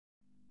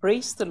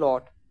Praise the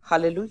Lord.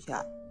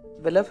 Hallelujah.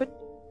 Beloved,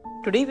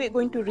 today we are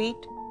going to read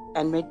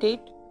and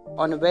meditate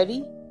on a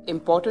very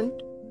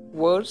important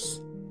verse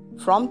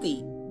from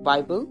the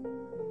Bible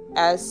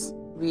as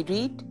we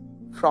read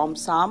from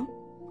Psalm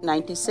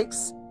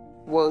 96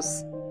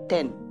 verse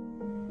 10.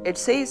 It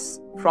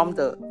says from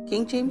the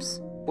King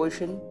James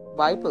Version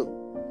Bible,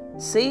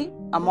 "Say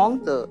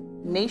among the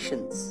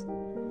nations,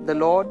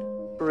 the Lord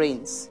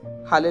reigns."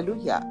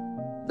 Hallelujah.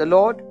 The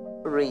Lord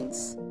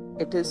reigns.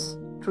 It is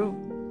true.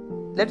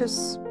 Let us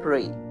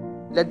pray.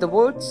 Let the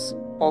words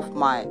of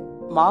my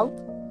mouth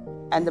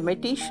and the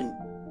meditation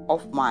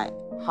of my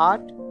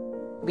heart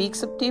be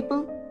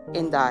acceptable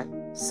in thy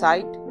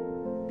sight,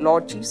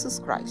 Lord Jesus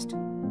Christ.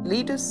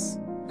 Lead us,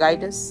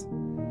 guide us,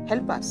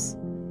 help us,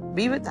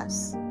 be with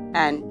us,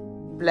 and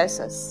bless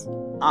us.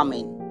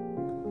 Amen.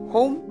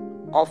 Home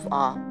of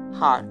our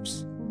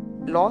hearts,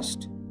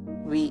 lost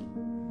we,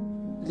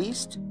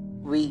 least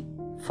we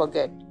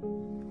forget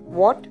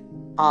what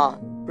our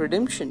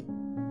redemption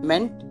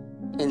meant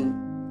in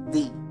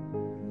thee.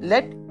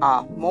 Let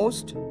our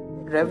most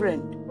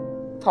reverent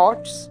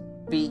thoughts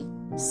be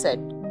set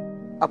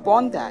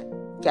upon that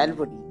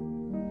Calvary.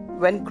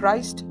 When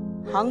Christ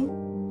hung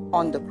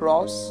on the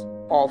cross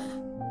of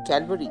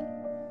Calvary,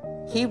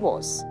 he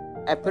was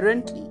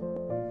apparently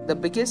the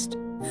biggest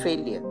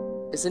failure,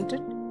 isn't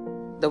it,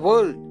 the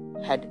world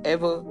had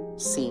ever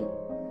seen.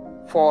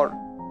 For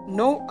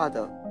no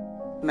other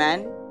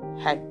man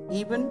had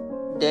even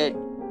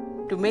dared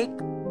to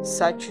make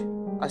such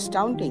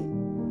astounding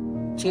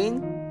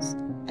chains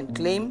and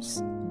claims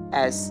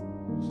as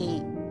he.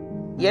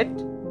 Yet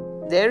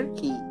there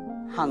he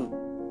hung,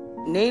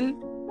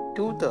 nailed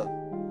to the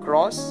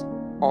cross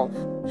of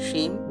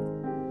shame,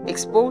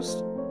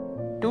 exposed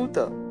to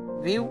the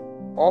view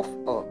of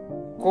a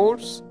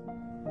coarse,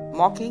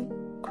 mocking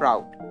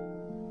crowd,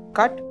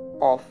 cut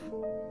off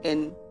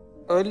in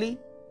early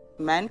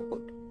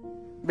manhood,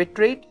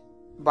 betrayed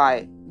by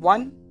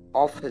one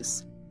of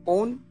his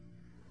own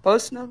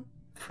personal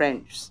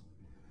friends,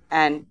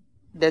 and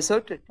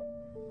deserted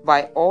by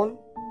all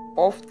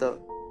of the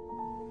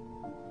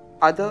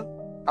other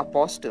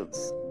apostles,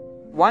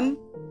 one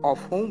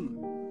of whom,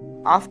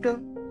 after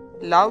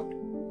loud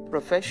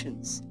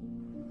professions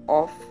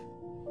of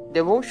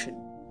devotion,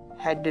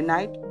 had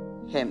denied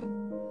him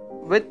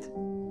with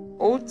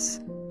oaths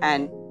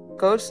and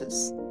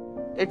curses.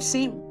 It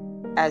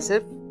seemed as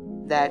if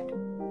that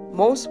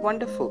most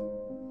wonderful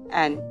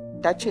and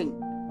touching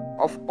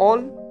of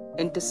all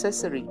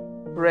intercessory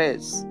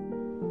prayers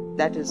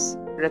that is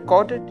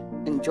recorded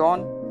in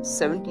John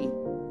 17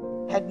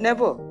 had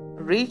never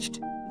reached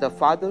the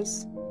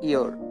Father's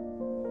ear,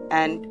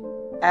 and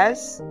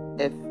as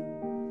if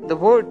the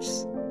words,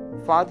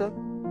 "Father,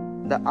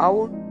 the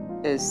hour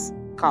is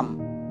come,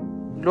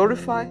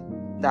 glorify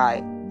thy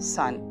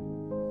Son,"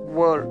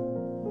 were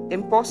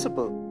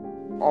impossible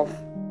of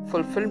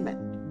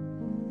fulfillment.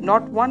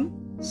 Not one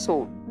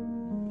soul,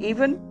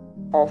 even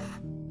of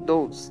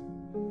those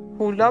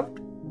who loved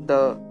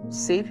the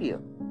Savior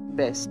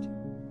best,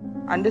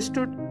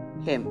 understood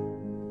him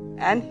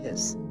and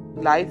his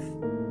life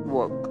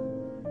work.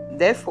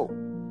 Therefore,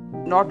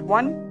 not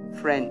one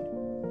friend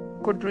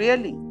could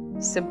really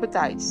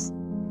sympathize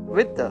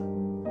with the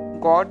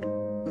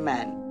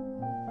God-man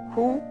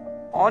who,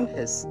 on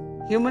his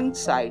human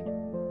side,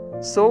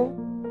 so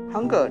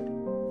hungered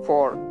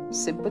for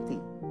sympathy.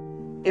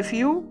 If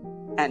you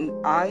and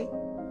I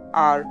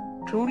are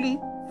truly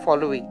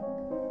following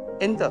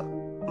in the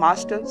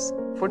Master's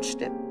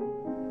footsteps,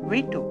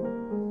 we too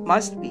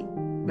must be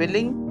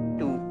willing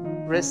to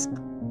risk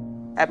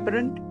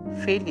apparent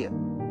failure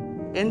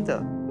in the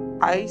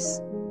eyes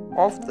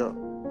of the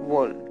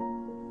world,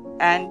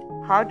 and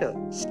harder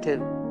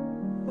still,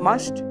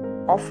 must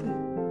often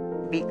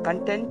be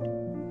content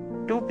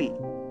to be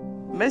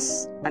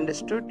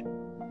misunderstood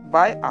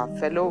by our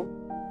fellow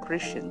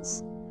Christians.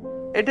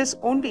 It is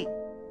only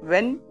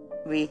when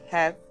we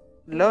have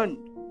learned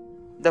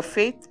the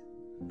faith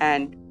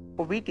and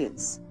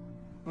obedience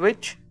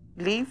which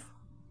leave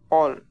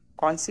all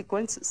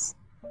consequences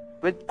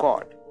with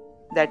God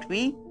that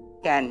we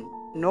can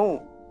know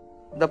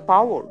the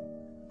power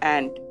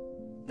and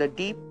the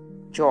deep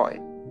joy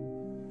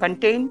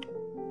contained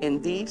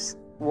in these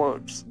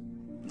words.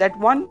 That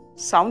one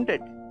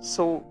sounded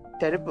so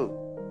terrible: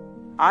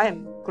 "I am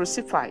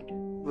crucified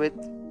with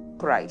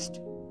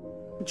Christ."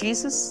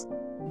 Jesus,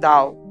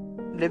 thou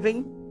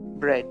living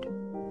bread,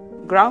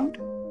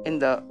 ground in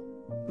the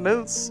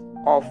mills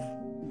of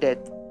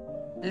death,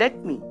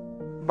 let me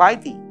by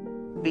thee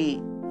be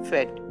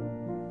fed.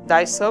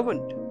 Thy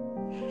servant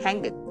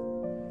hangeth,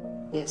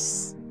 yes,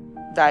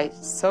 thy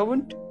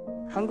servant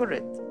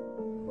hungereth.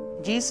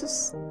 Jesus,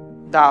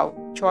 thou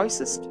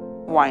choicest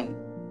wine,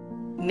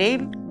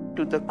 nailed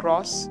to the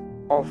cross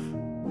of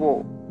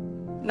woe,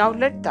 now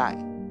let thy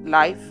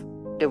life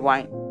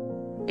divine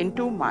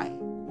into my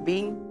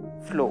being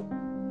flow.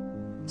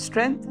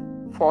 Strength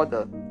for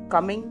the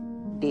coming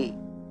day.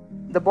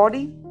 The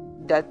body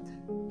doth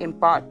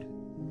impart,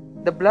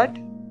 the blood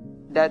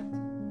doth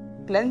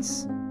cleanse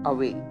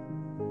away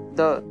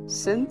the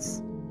sins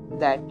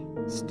that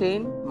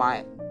stain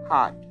my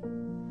heart.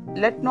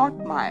 Let not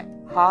my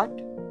heart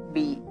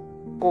be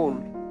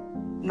cold,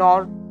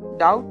 nor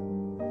doubt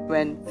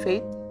when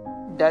faith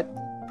doth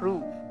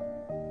prove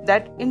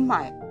that in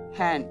my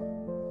hand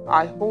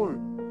I hold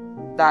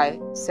thy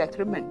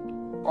sacrament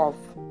of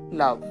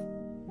love.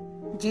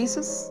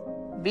 Jesus,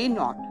 be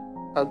not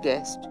a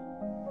guest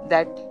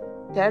that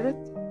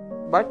tarrieth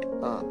but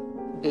a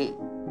day.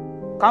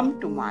 Come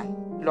to my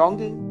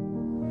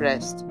longing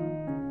breast,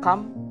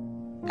 come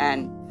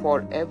and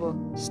forever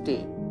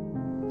stay.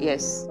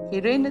 Yes,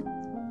 he reigneth,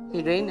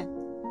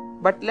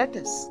 but let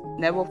us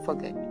never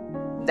forget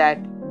that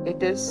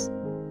it is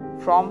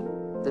from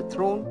the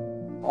throne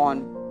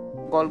on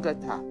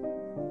Golgotha.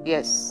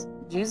 Yes,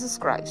 Jesus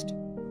Christ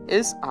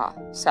is our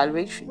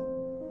salvation.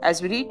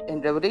 As we read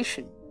in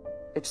Revelation,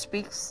 it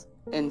speaks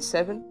in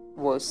 7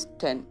 verse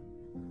 10.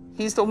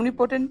 He is the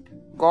omnipotent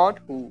God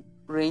who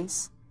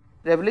reigns.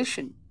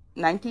 Revelation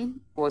 19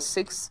 verse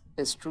 6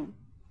 is true.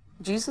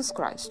 Jesus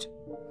Christ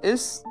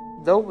is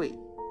the way,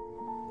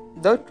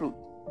 the truth,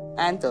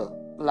 and the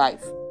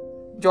life.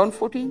 John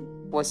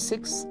 14 verse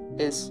 6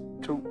 is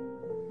true.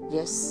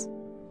 Yes,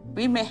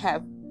 we may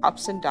have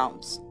ups and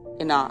downs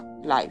in our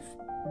life,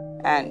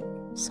 and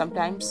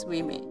sometimes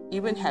we may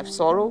even have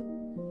sorrow.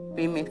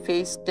 We may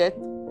face death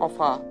of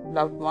our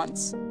loved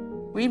ones.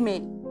 We may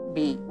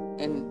be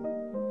in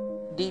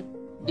deep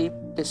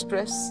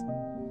distress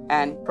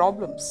and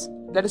problems.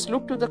 Let us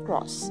look to the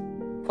cross,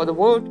 for the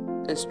word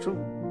is true.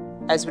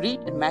 As we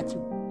read in Matthew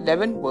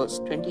 11 verse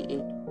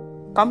 28,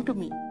 come to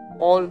me,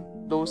 all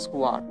those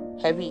who are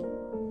heavy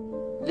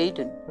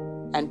laden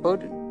and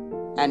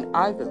burdened, and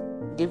I will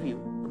give you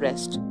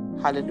rest.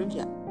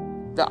 Hallelujah.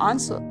 The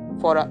answer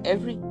for our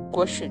every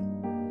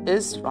question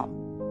is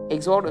from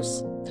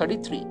Exodus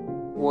 33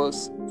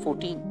 verse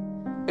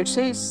 14. It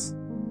says,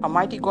 a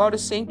mighty God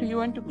is saying to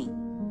you and to me,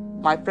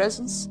 my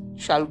presence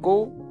shall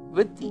go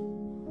with thee,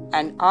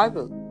 and I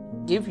will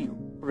give you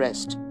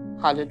rest.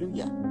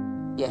 Hallelujah.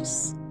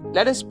 Yes,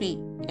 let us be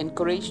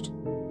encouraged.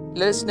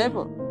 Let us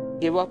never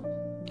give up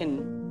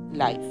in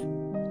life.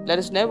 Let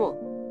us never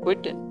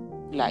quit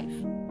in life,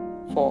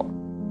 for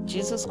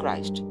Jesus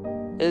Christ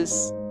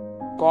is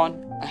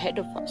gone ahead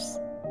of us.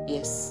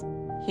 Yes,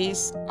 He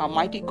is a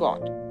mighty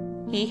God.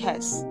 He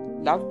has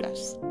loved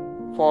us,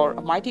 for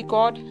a mighty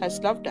God has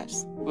loved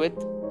us with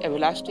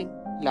everlasting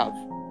love.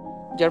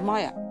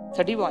 Jeremiah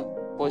 31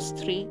 verse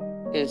 3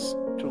 is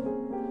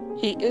true.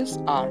 He is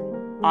our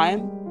I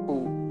am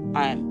who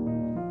I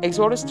am.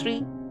 Exodus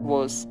 3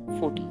 verse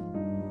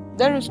 14.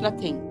 There is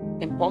nothing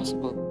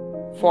impossible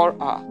for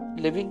our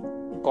living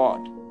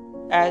God.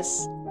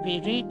 As we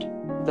read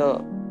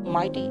the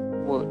mighty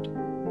word,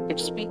 it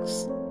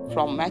speaks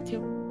from Matthew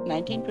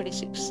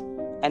 19:26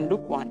 and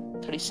Luke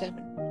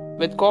 1:37.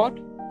 With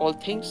God, all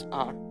things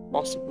are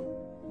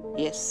possible.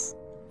 Yes,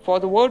 for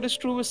the word is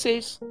true, it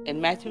says in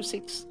Matthew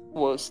 6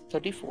 verse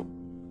 34.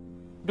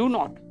 Do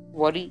not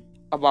worry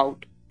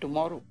about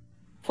tomorrow,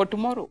 for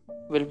tomorrow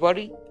will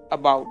worry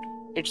about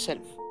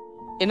itself.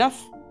 Enough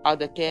are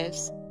the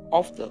cares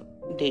of the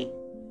day.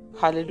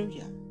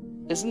 Hallelujah.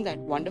 Isn't that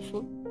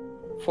wonderful?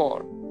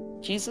 For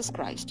Jesus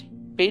Christ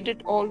paid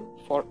it all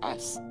for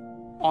us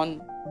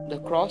on the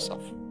cross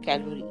of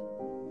Calvary.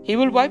 He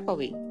will wipe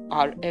away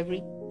our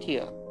every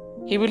tear.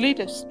 He will lead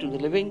us to the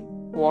living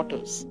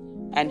waters,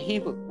 and He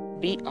will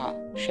be our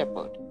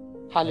shepherd.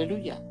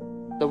 Hallelujah.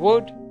 The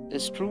word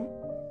is true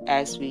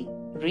as we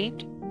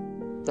read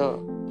the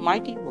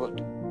mighty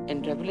word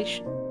in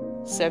Revelation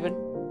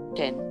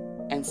 7:10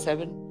 and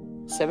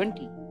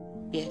 7:70.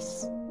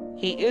 Yes,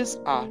 He is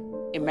our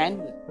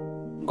Emmanuel,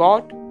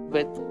 God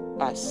with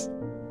us.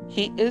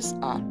 He is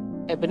our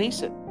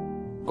Ebenezer,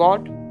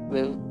 God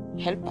will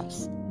help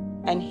us.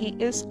 And He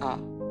is our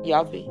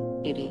Yahweh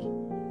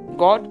Ireh,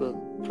 God will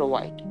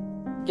provide.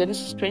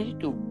 Genesis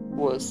 22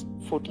 verse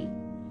 14.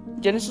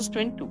 Genesis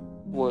 22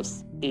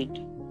 verse 8.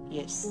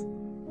 Yes.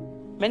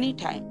 Many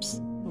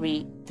times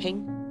we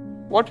think,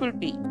 what will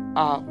be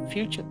our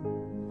future?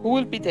 Who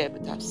will be there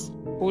with us?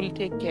 Who will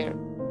take care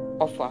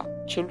of our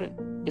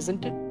children?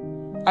 Isn't it?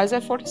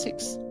 Isaiah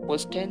 46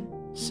 verse 10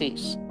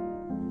 says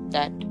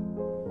that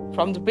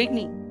from the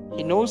beginning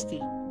He knows the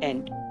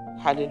end.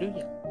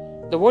 Hallelujah.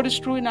 The word is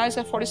true in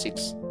Isaiah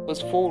 46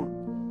 verse 4.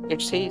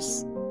 It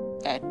says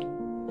that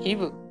He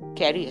will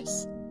carry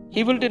us.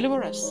 He will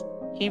deliver us.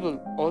 He will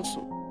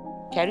also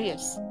carry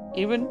us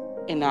even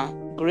in our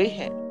gray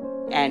hair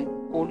and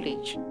old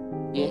age.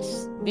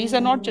 Yes, these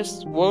are not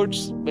just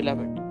words,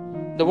 beloved.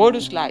 The word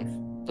is life.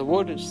 The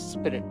word is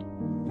spirit.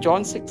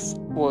 John 6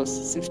 verse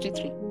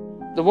 63.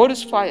 The word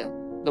is fire.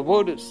 The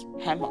word is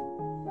hammer,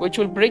 which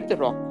will break the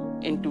rock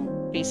into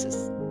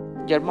pieces.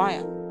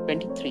 Jeremiah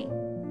 23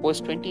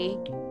 verse 28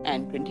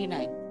 and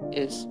 29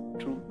 is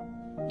true.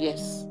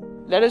 Yes,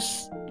 let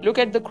us look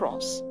at the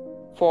cross,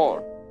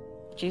 for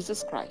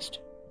Jesus Christ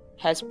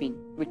has been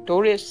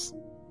victorious.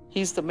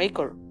 He is the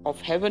maker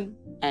of heaven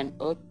and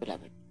earth,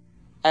 beloved.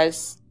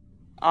 As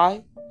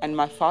I and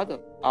my Father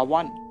are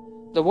one,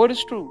 the word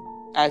is true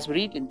as we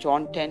read in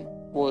John 10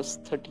 verse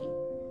 30.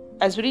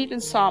 As we read in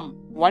Psalm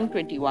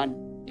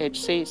 121, it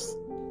says,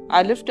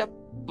 I lift up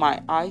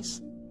my eyes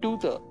to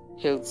the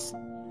hills.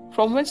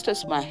 From whence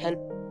does my help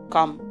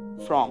come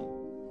from?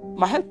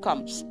 My help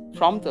comes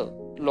from the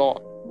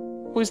Lord,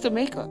 who is the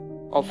maker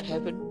of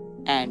heaven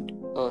and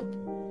earth.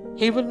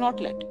 He will not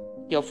let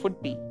your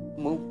foot be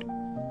moved.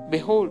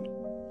 Behold,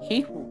 he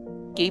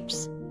who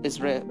keeps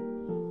Israel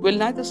will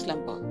neither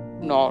slumber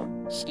nor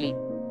sleep.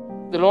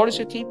 The Lord is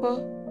your keeper,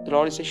 the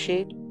Lord is a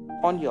shade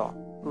on your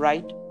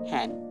right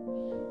hand.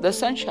 The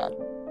sun shall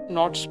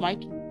not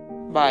smite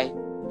you by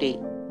day,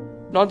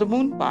 nor the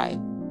moon by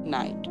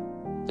night.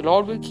 The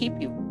Lord will keep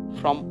you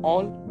from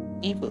all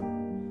evil.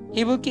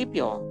 He will keep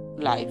your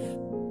life.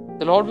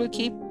 The Lord will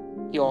keep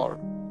your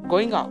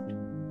going out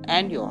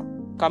and your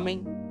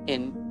coming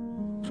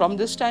in from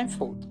this time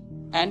forth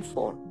and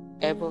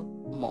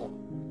forevermore.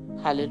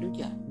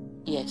 Hallelujah.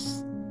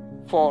 Yes,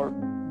 for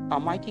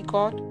Almighty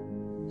God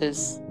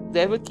is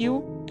there with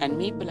you and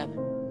me, beloved,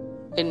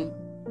 in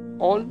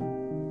all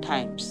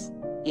times.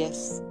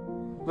 Yes,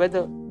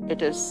 whether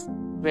it is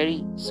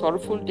very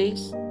sorrowful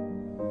days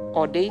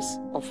or days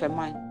of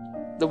famine,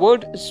 the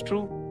word is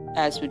true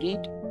as we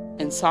read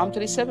in Psalm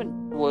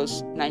 37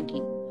 verse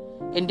 19.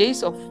 In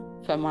days of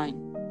famine,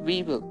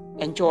 we will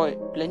enjoy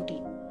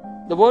plenty.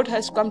 The word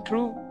has come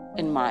true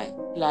in my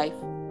life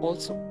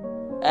also.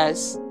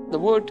 As the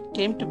word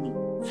came to me,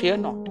 fear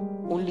not,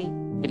 only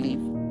believe.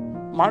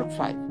 Mark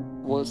 5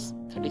 verse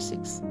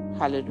 36.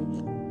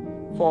 Hallelujah.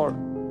 For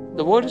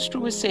the word is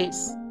true, it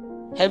says,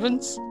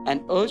 heavens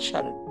and earth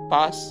shall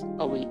pass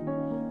away,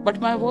 but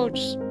my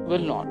words will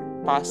not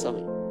pass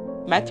away.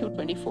 Matthew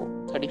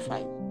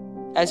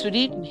 24:35. As we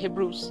read in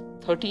Hebrews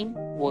 13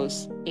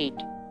 verse 8,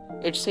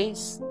 it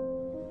says,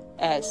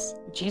 as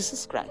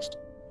Jesus Christ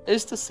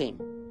is the same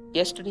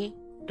yesterday,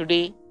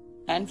 today,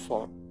 and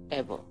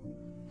forever.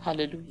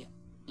 Hallelujah.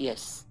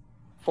 Yes,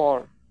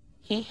 for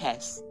he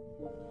has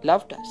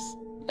loved us.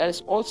 Let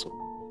us also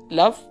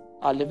love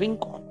our living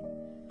God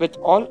with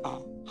all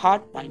our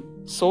heart, mind,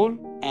 soul,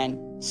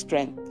 and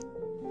strength.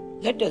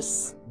 Let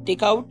us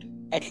take out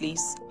at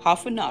least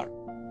half an hour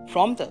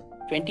from the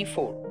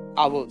 24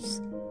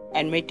 hours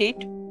and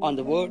meditate on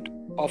the word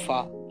of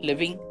our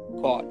living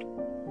God.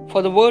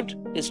 For the word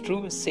is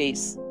true, it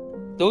says,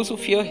 those who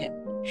fear him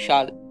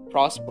shall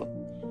prosper.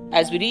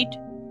 As we read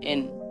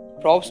in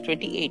Proverbs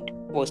 28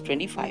 verse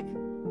 25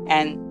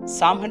 and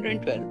Psalm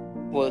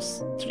 112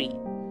 verse 3,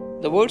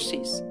 the word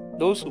says,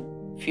 those who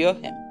fear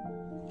him,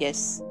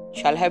 yes,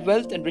 shall have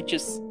wealth and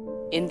riches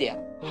in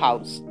their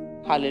house.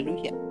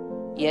 Hallelujah.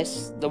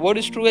 Yes, the word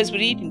is true as we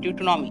read in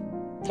Deuteronomy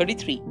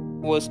 33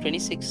 verse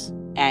 26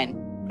 and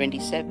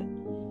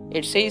 27.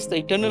 It says the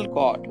eternal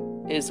God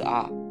is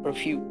our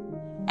refuge.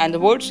 And the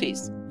word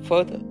says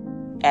further,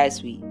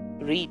 as we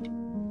read,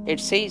 it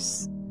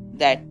says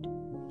that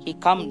he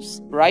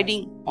comes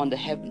riding on the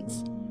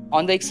heavens,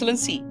 on the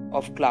excellency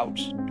of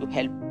clouds to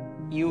help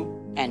you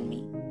and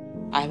me.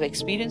 I have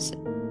experienced it.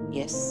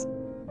 Yes.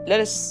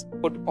 Let us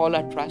put all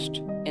our trust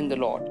in the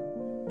Lord.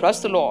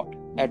 Trust the Lord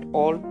at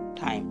all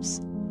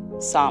times.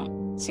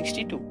 Psalm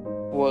 62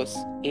 verse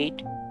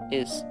 8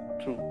 is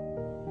true.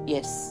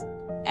 Yes.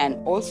 And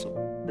also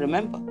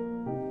remember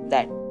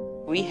that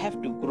we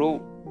have to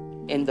grow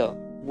in the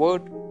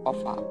word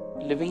of our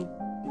living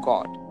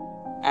God.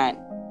 And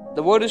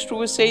the word is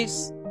true, it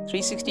says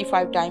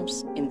 365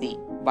 times in the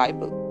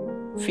Bible,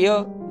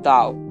 fear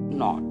thou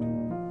not.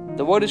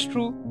 The word is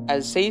true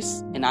as it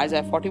says in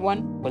Isaiah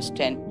 41 verse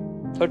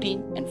 10,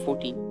 13 and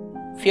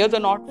 14. Fear thou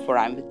not, for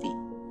I am with thee.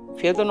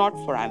 Fear thou not,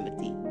 for I am with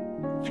thee.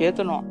 Fear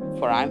thou not,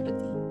 for I am with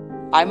thee.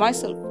 I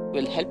myself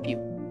will help you.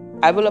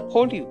 I will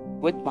uphold you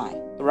with my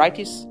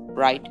righteous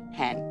right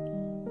hand,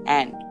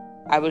 and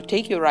I will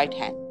take your right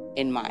hand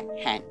in my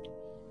hand.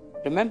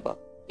 Remember,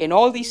 in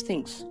all these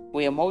things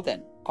we are more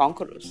than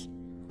conquerors.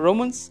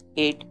 Romans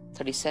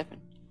 8:37.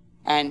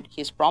 And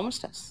he has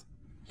promised us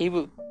he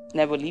will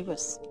never leave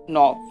us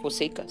nor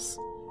forsake us.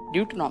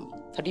 Deuteronomy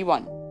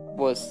 31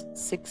 verse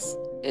 6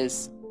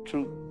 is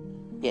true.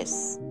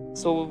 Yes.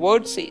 So the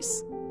word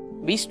says,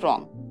 be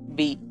strong,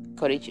 be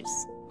courageous.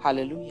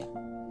 Hallelujah.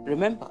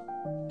 Remember,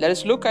 let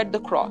us look at the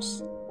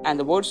cross. And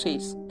the word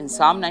says in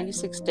Psalm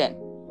 96:10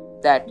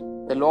 that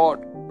the Lord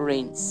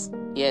reigns.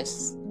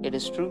 Yes, it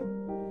is true.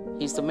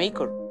 He is the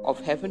maker of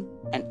heaven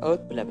and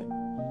earth, beloved.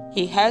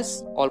 He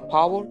has all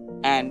power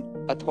and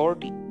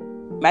authority.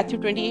 Matthew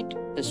 28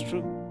 is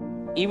true.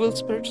 Evil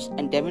spirits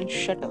and demons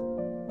shudder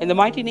in the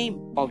mighty name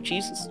of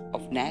Jesus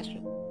of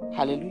Nazareth.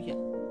 Hallelujah.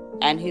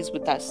 And he is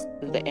with us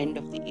till the end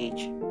of the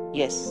age.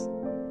 Yes.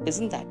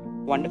 Isn't that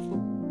wonderful?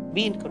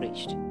 Be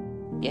encouraged.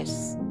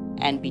 Yes.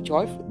 And be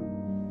joyful.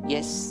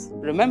 Yes.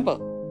 Remember,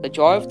 the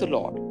joy of the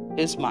Lord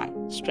is my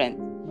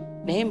strength.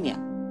 Nehemiah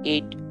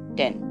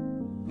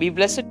 8:10. Be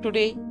blessed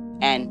today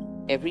and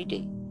every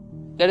day.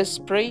 Let us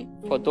pray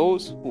for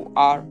those who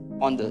are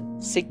on the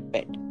sick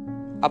bed.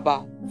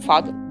 Abba,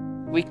 Father,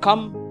 we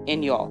come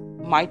in your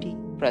mighty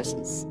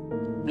presence.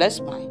 Bless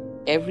my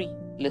every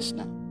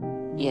listener.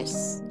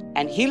 Yes,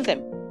 and heal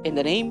them in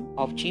the name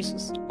of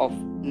Jesus of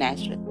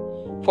Nazareth.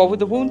 For with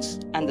the wounds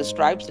and the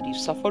stripes that you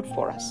suffered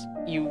for us,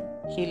 you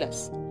heal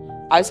us.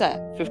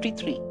 Isaiah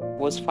 53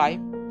 verse 5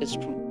 is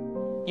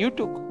true. You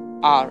took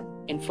our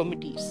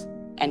infirmities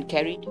and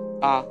carried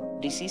our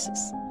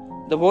diseases.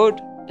 The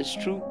word is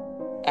true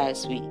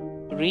as we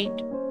read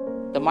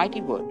the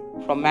mighty word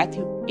from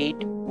Matthew 8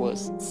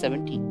 verse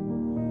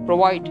 17.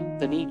 Provide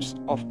the needs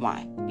of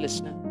my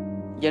listener.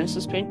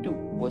 Genesis 22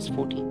 verse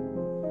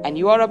 14. And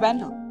you are a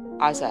banner.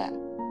 Isaiah.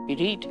 We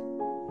read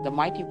the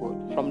mighty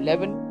word from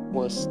 11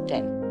 verse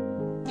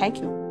 10. Thank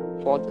you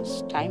for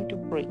this time to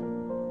pray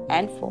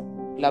and for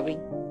loving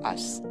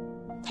us.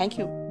 Thank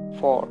you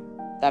for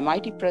thy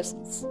mighty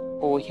presence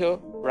over here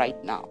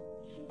right now.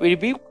 We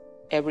rebuke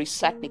every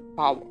satanic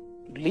power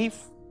to leave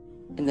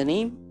in the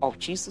name of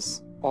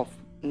Jesus of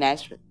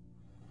Nazareth.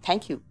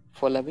 Thank you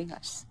for loving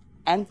us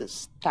and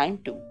this time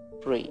to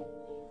pray.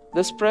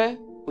 This prayer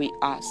we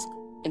ask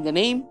in the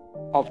name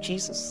of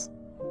Jesus,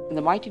 in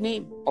the mighty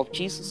name of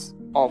Jesus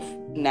of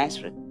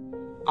Nazareth.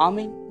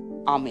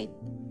 Amen. Amen.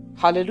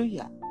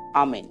 Hallelujah.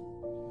 Amen.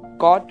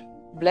 God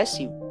bless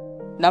you.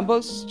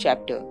 Numbers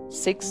chapter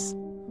 6,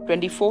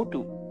 24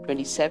 to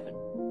 27.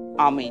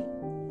 Amen.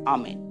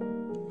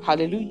 Amen.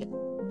 Hallelujah.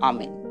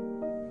 Amen.